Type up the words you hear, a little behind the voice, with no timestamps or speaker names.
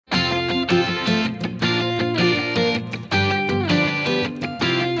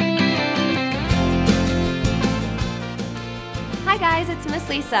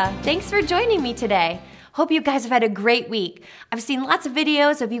Lisa. Thanks for joining me today. Hope you guys have had a great week. I've seen lots of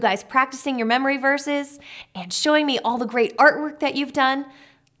videos of you guys practicing your memory verses and showing me all the great artwork that you've done.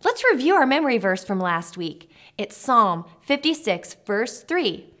 Let's review our memory verse from last week. It's Psalm 56, verse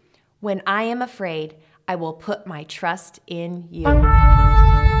 3. When I am afraid, I will put my trust in you.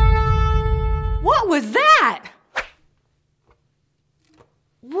 What was that?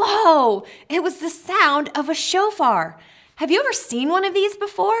 Whoa, it was the sound of a shofar. Have you ever seen one of these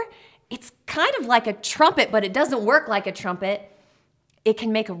before? It's kind of like a trumpet, but it doesn't work like a trumpet. It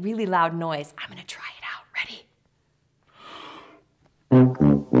can make a really loud noise. I'm gonna try it out. Ready?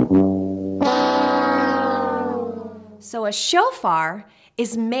 So a shofar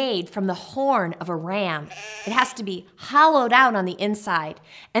is made from the horn of a ram. It has to be hollowed out on the inside,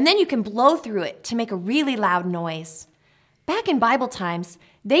 and then you can blow through it to make a really loud noise. Back in Bible times,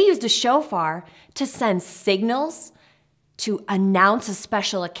 they used a shofar to send signals, to announce a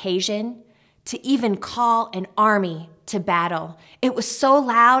special occasion, to even call an army to battle. It was so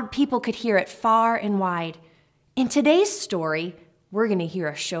loud, people could hear it far and wide. In today's story, we're gonna hear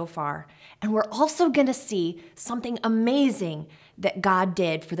a shofar, and we're also gonna see something amazing that God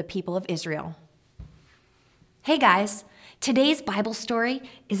did for the people of Israel. Hey guys, today's Bible story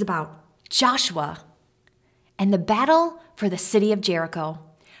is about Joshua and the battle for the city of Jericho.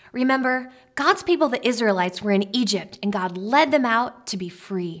 Remember, God's people, the Israelites, were in Egypt, and God led them out to be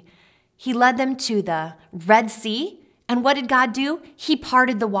free. He led them to the Red Sea, and what did God do? He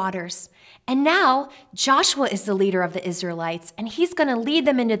parted the waters. And now, Joshua is the leader of the Israelites, and he's going to lead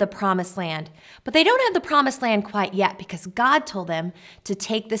them into the Promised Land. But they don't have the Promised Land quite yet because God told them to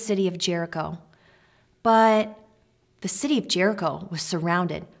take the city of Jericho. But the city of Jericho was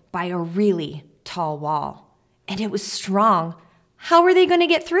surrounded by a really tall wall, and it was strong. How were they going to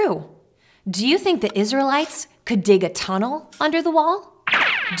get through? Do you think the Israelites could dig a tunnel under the wall?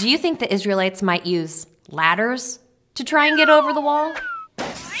 Do you think the Israelites might use ladders to try and get over the wall?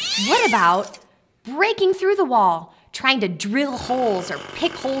 What about breaking through the wall, trying to drill holes or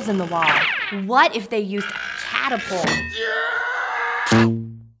pick holes in the wall? What if they used a catapult?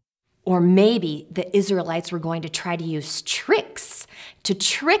 Or maybe the Israelites were going to try to use tricks to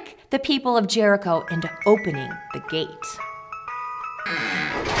trick the people of Jericho into opening the gate.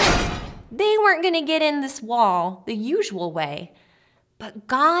 They weren't going to get in this wall the usual way, but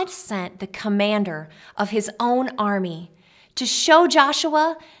God sent the commander of his own army to show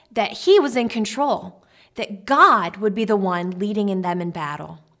Joshua that he was in control, that God would be the one leading them in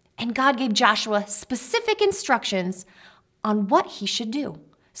battle. And God gave Joshua specific instructions on what he should do.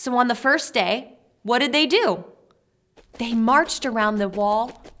 So on the first day, what did they do? They marched around the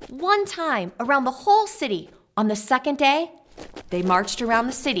wall one time, around the whole city. On the second day, they marched around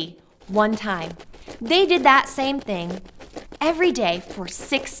the city one time. They did that same thing every day for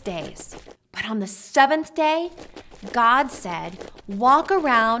 6 days. But on the seventh day, God said, walk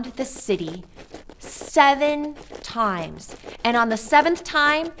around the city 7 times. And on the 7th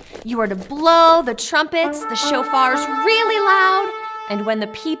time, you are to blow the trumpets, the shofars really loud. And when the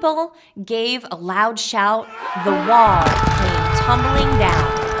people gave a loud shout, the wall came tumbling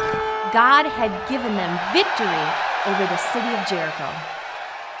down. God had given them victory over the city of Jericho.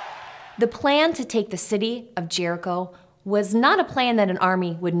 The plan to take the city of Jericho was not a plan that an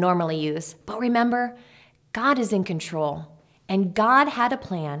army would normally use. But remember, God is in control, and God had a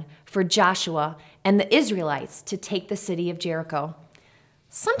plan for Joshua and the Israelites to take the city of Jericho.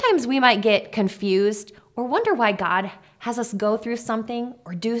 Sometimes we might get confused or wonder why God has us go through something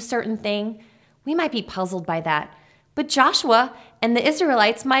or do a certain thing. We might be puzzled by that. But Joshua and the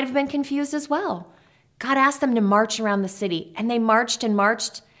Israelites might have been confused as well. God asked them to march around the city, and they marched,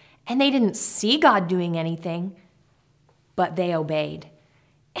 and they didn't see God doing anything, but they obeyed.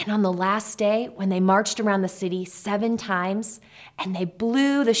 And on the last day, when they marched around the city 7 times, and they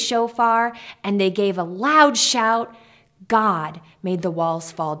blew the shofar, and they gave a loud shout, God made the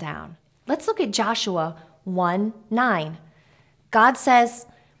walls fall down. Let's look at Joshua 1:9. God says,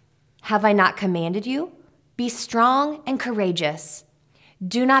 have I not commanded you? Be strong and courageous.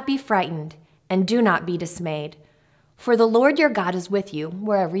 Do not be frightened, and do not be dismayed. For the Lord your God is with you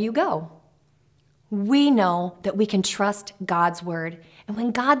wherever you go. We know that we can trust God's word. And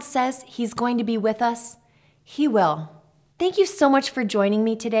when God says he's going to be with us, he will. Thank you so much for joining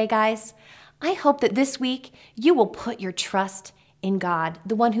me today, guys. I hope that this week you will put your trust in God,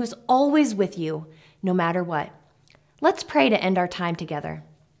 the one who's always with you, no matter what. Let's pray to end our time together.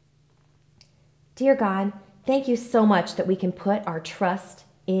 Dear God, thank you so much that we can put our trust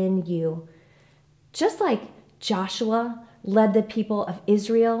in you. Just like Joshua led the people of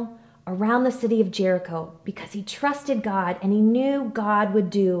Israel around the city of Jericho because he trusted God and he knew God would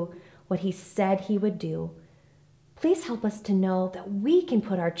do what he said he would do. Please help us to know that we can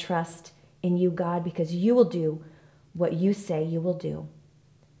put our trust in you, God, because you will do what you say you will do.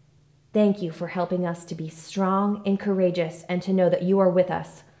 Thank you for helping us to be strong and courageous and to know that you are with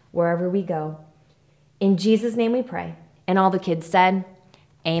us wherever we go. In Jesus' name we pray. And all the kids said,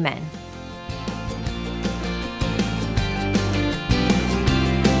 Amen.